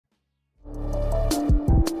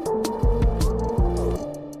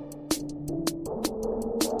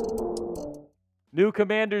New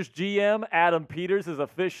Commanders GM Adam Peters has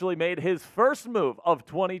officially made his first move of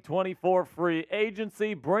 2024 free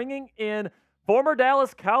agency, bringing in former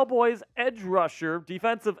Dallas Cowboys edge rusher,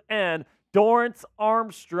 defensive end, Dorance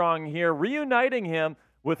Armstrong here, reuniting him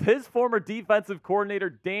with his former defensive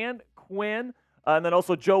coordinator, Dan Quinn, and then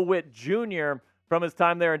also Joe Witt Jr. from his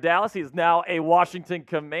time there in Dallas. He is now a Washington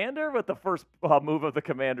Commander with the first move of the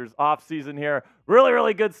Commanders offseason here. Really,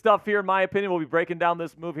 really good stuff here, in my opinion. We'll be breaking down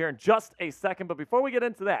this move here in just a second. But before we get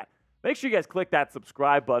into that, make sure you guys click that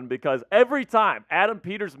subscribe button, because every time Adam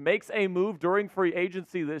Peters makes a move during free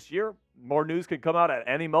agency this year, more news can come out at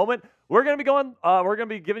any moment. We're going to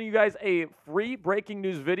be giving you guys a free breaking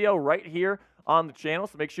news video right here on the channel.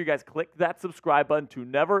 So make sure you guys click that subscribe button to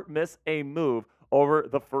never miss a move over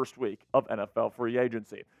the first week of NFL free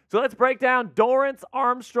agency. So let's break down Dorance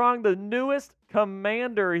Armstrong, the newest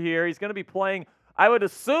Commander here. He's going to be playing, I would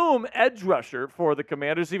assume, edge rusher for the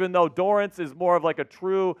Commanders, even though Dorance is more of like a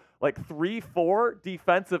true 3-4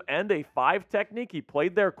 defensive end, a 5 technique. He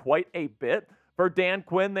played there quite a bit for Dan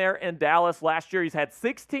Quinn there in Dallas last year. He's had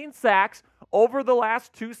 16 sacks over the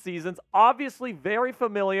last 2 seasons. Obviously very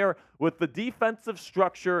familiar with the defensive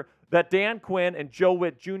structure that Dan Quinn and Joe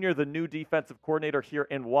Witt Jr., the new defensive coordinator here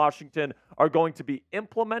in Washington, are going to be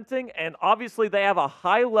implementing. And obviously they have a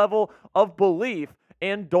high level of belief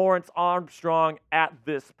in Dorance Armstrong at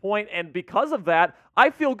this point. And because of that,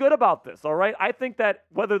 I feel good about this, all right? I think that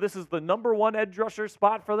whether this is the number 1 edge rusher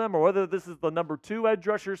spot for them or whether this is the number 2 edge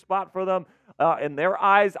rusher spot for them, in their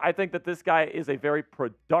eyes, I think that this guy is a very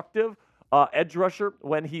productive edge rusher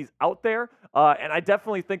when he's out there. And I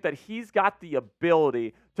definitely think that he's got the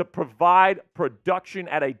ability to provide production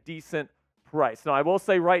at a decent price. Now, I will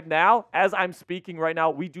say right now, as I'm speaking right now,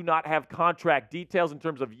 we do not have contract details in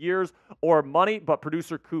terms of years or money, but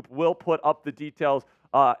producer Coop will put up the details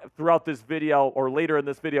throughout this video or later in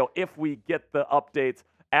this video if we get the updates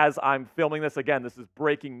as I'm filming this. Again, this is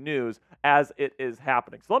breaking news as it is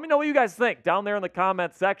happening. So let me know what you guys think down there in the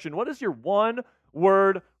comment section. What is your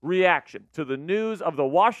one-word reaction to the news of the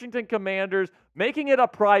Washington Commanders making it a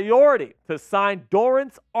priority to sign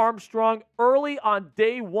Dorance Armstrong early on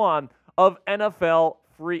day 1 of NFL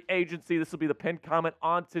free agency? This will be the pinned comment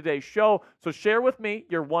on today's show. So share with me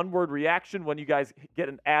your one-word reaction when you guys get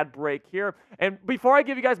an ad break here. And before I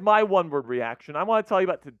give you guys my one-word reaction, I want to tell you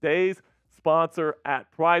about today's sponsor at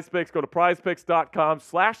PrizePicks. Go to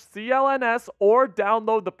prizepicks.com/CLNS or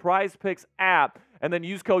download the PrizePicks app and then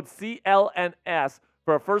use code CLNS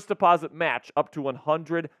for a first deposit match up to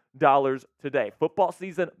 $100 today. Football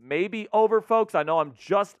season may be over, folks. I know I'm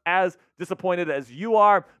just as disappointed as you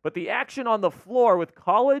are, but the action on the floor with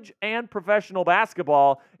college and professional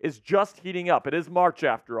basketball is just heating up. It is March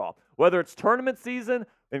after all. Whether it's tournament season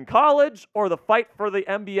in college or the fight for the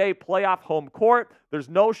NBA playoff home court, there's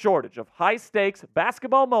no shortage of high-stakes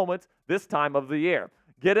basketball moments this time of the year.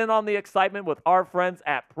 Get in on the excitement with our friends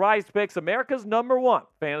at PrizePicks, America's #1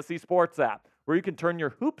 fantasy sports app, where you can turn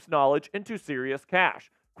your hoops knowledge into serious cash.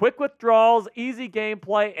 Quick withdrawals, easy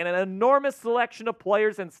gameplay, and an enormous selection of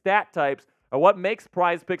players and stat types are what makes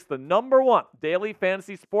PrizePicks the #1 daily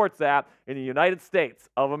fantasy sports app in the United States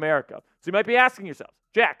of America. So you might be asking yourselves,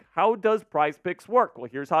 Jack, how does PrizePicks work? Well,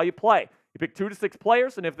 here's how you play. You pick 2 to 6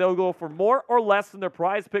 players, and if they'll go for more or less than their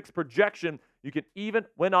PrizePicks projection, you can even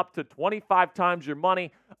win up to 25 times your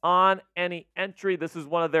money on any entry. This is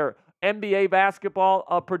one of their NBA basketball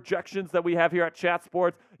projections that we have here at Chat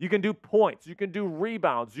Sports. You can do points, you can do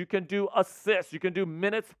rebounds, you can do assists, you can do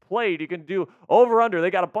minutes played, you can do over-under. They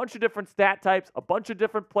got a bunch of different stat types, a bunch of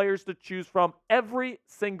different players to choose from every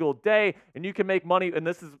single day, and you can make money. And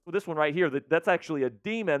this one right here, that's actually a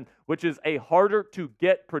demon, which is a harder to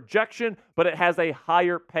get projection, but it has a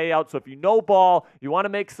higher payout. So if you know ball, you want to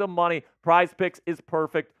make some money, PrizePicks is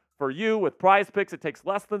perfect for you. With PrizePicks, it takes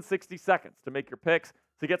less than 60 seconds to make your picks.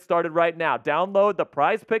 To get started right now, download the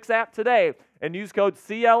PrizePicks app today and use code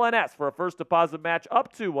CLNS for a first deposit match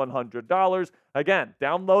up to $100. Again,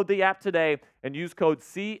 download the app today and use code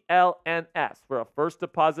CLNS for a first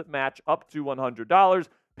deposit match up to $100.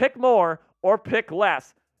 Pick more or pick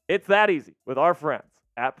less. It's that easy with our friends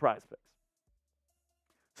at PrizePicks.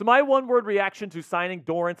 So my one-word reaction to signing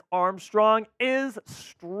Dorance Armstrong is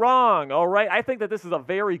strong, all right? I think that this is a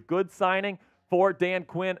very good signing for Dan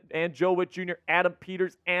Quinn and Joe Witt Jr., Adam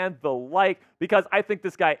Peters, and the like, because I think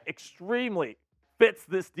this guy extremely fits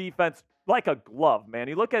this defense like a glove, man.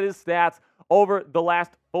 You look at his stats over the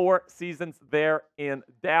last 4 seasons there in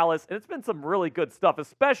Dallas, and it's been some really good stuff,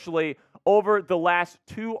 especially over the last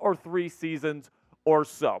 2 or 3 seasons or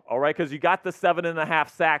so, all right? Because you got the 7.5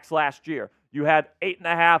 sacks last year. You had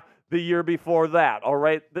 8.5 the year before that, all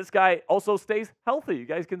right? This guy also stays healthy. You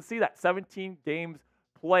guys can see that. 17 games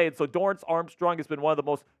played. So Dorance Armstrong has been one of the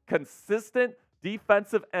most consistent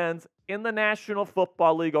defensive ends in the National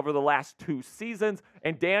Football League over the last 2 seasons,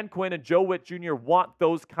 and Dan Quinn and Joe Witt Jr. want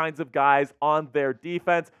those kinds of guys on their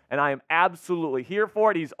defense, and I am absolutely here for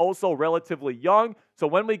it. He's also relatively young, so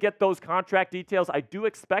when we get those contract details, I do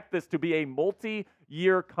expect this to be a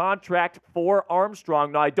multi-year contract for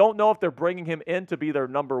Armstrong. Now, I don't know if they're bringing him in to be their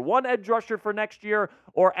number 1 edge rusher for next year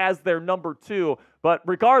or as their number 2, but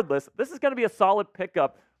regardless, this is going to be a solid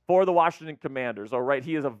pickup for the Washington Commanders, all right?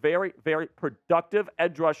 He is a very, very productive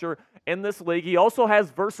edge rusher in this league. He also has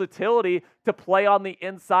versatility to play on the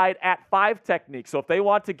inside at 5 technique. So if they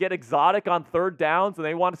want to get exotic on 3rd downs and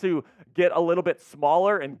they want to get a little bit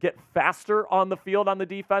smaller and get faster on the field on the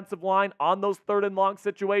defensive line on those 3rd and long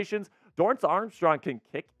situations, Dorance Armstrong can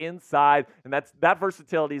kick inside, and that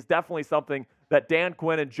versatility is definitely something that Dan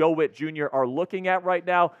Quinn and Joe Witt Jr. are looking at right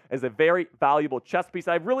now as a very valuable chess piece.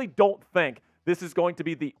 I really don't think this is going to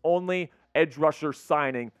be the only edge rusher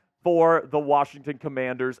signing for the Washington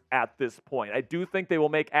Commanders at this point. I do think they will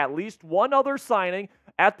make at least one other signing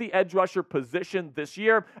at the edge rusher position this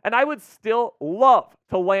year, and I would still love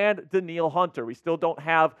to land Danielle Hunter. We still don't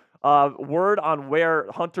have word on where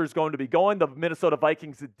Hunter's going to be going. The Minnesota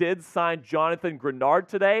Vikings did sign Jonathan Grenard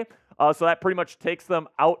today, so that pretty much takes them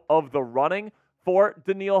out of the running for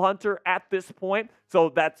Danielle Hunter at this point. So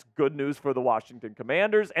that's good news for the Washington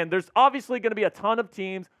Commanders. And there's obviously going to be a ton of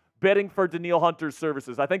teams bidding for Danielle Hunter's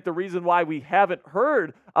services. I think the reason why we haven't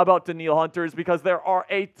heard about Danielle Hunter is because there are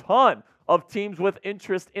a ton of teams with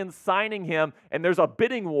interest in signing him, and there's a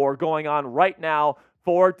bidding war going on right now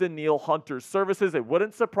for Danielle Hunter's services. It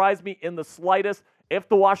wouldn't surprise me in the slightest if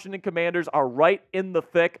the Washington Commanders are right in the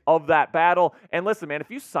thick of that battle. And listen, man, if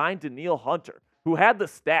you sign Danielle Hunter, who had the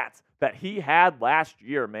stats that he had last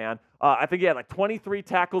year, man. I think he had like 23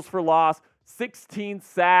 tackles for loss, 16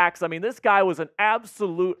 sacks. I mean, this guy was an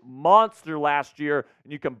absolute monster last year,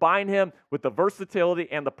 and you combine him with the versatility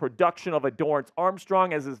and the production of a Dorance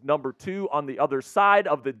Armstrong as his number 2 on the other side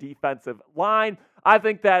of the defensive line. I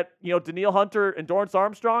think that, Danielle Hunter and Dorance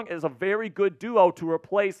Armstrong is a very good duo to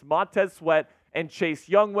replace Montez Sweat and Chase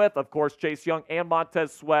Young with. Of course, Chase Young and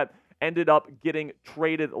Montez Sweat ended up getting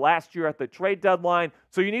traded last year at the trade deadline.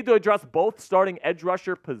 So you need to address both starting edge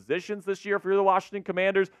rusher positions this year for the Washington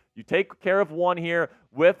Commanders. You take care of one here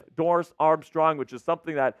with Dorance Armstrong, which is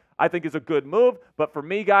something that I think is a good move. But for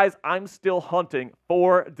me, guys, I'm still hunting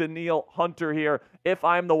for Danielle Hunter here if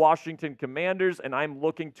I'm the Washington Commanders, and I'm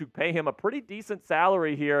looking to pay him a pretty decent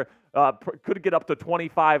salary here. Could get up to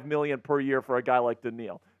 $25 million per year for a guy like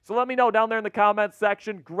Danielle. So let me know down there in the comments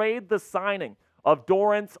section. Grade the signing of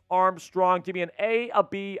Dorance Armstrong. Give me an A, a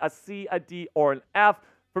B, a C, a D, or an F.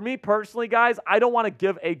 For me personally, guys, I don't want to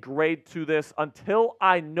give a grade to this until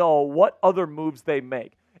I know what other moves they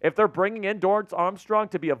make. If they're bringing in Dorance Armstrong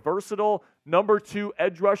to be a versatile number 2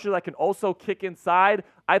 edge rusher that can also kick inside,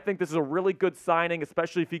 I think this is a really good signing,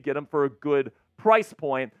 especially if you get him for a good price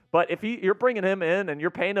point. But if you're bringing him in and you're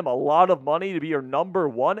paying him a lot of money to be your number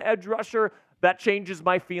 1 edge rusher, that changes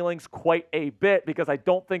my feelings quite a bit because I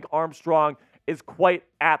don't think Armstrong is quite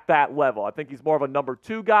at that level. I think he's more of a number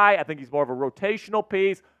 2 guy. I think he's more of a rotational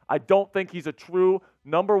piece. I don't think he's a true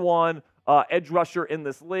number 1 edge rusher in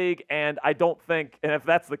this league, and I don't think, and if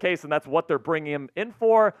that's the case and that's what they're bringing him in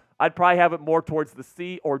for, I'd probably have it more towards the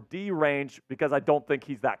C or D range because I don't think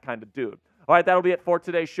he's that kind of dude. All right, that'll be it for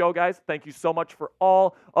today's show, guys. Thank you so much for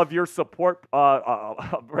all of your support,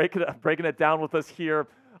 breaking it down with us here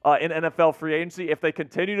in NFL free agency. If they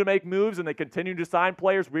continue to make moves and they continue to sign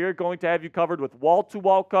players, we are going to have you covered with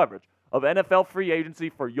wall-to-wall coverage of NFL free agency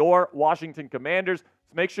for your Washington Commanders.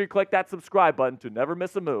 So make sure you click that subscribe button to never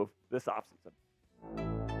miss a move this offseason.